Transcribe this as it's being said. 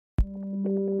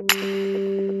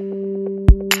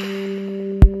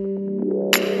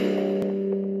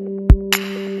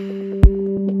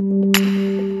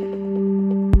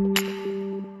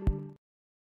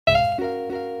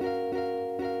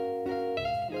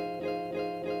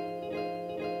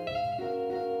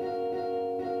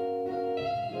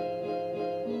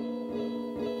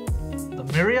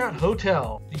Marriott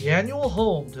Hotel, the annual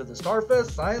home to the StarFest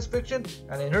Science Fiction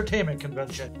and Entertainment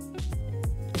Convention.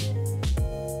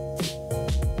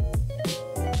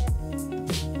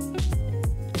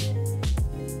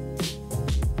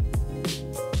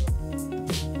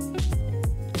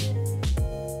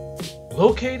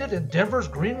 Located in Denver's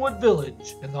Greenwood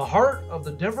Village, in the heart of the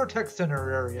Denver Tech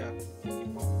Center area.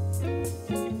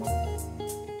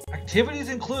 Activities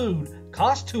include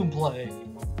costume play,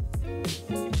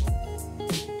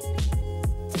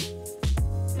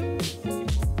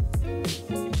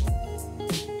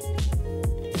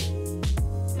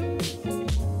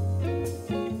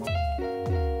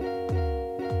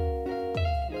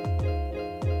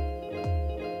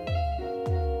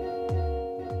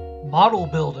 model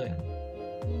building,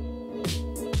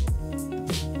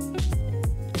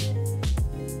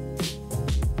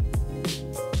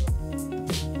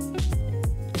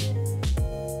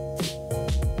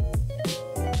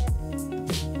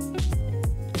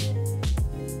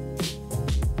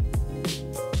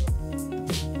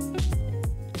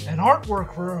 an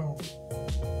artwork room,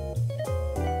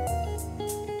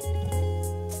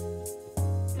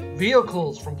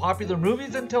 vehicles from popular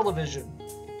movies and television,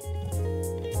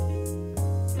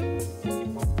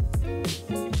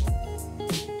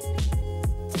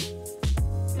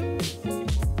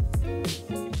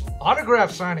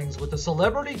 autograph signings with a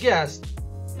celebrity guest,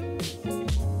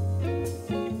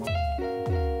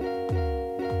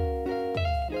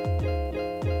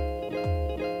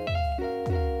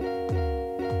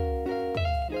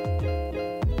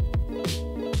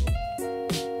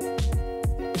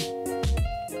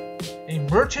 a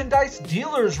merchandise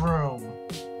dealer's room,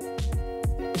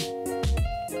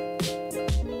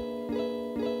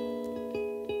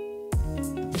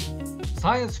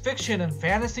 science fiction and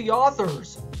fantasy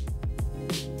authors,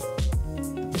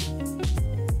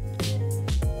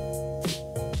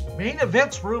 main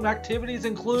events room activities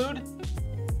include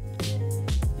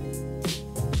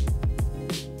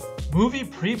movie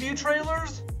preview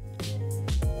trailers,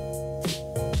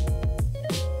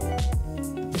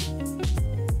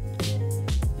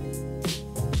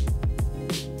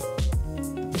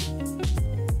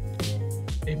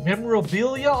 a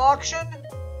memorabilia auction,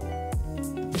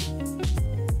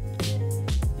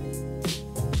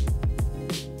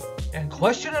 and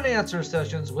question and answer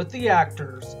sessions with the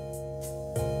actors.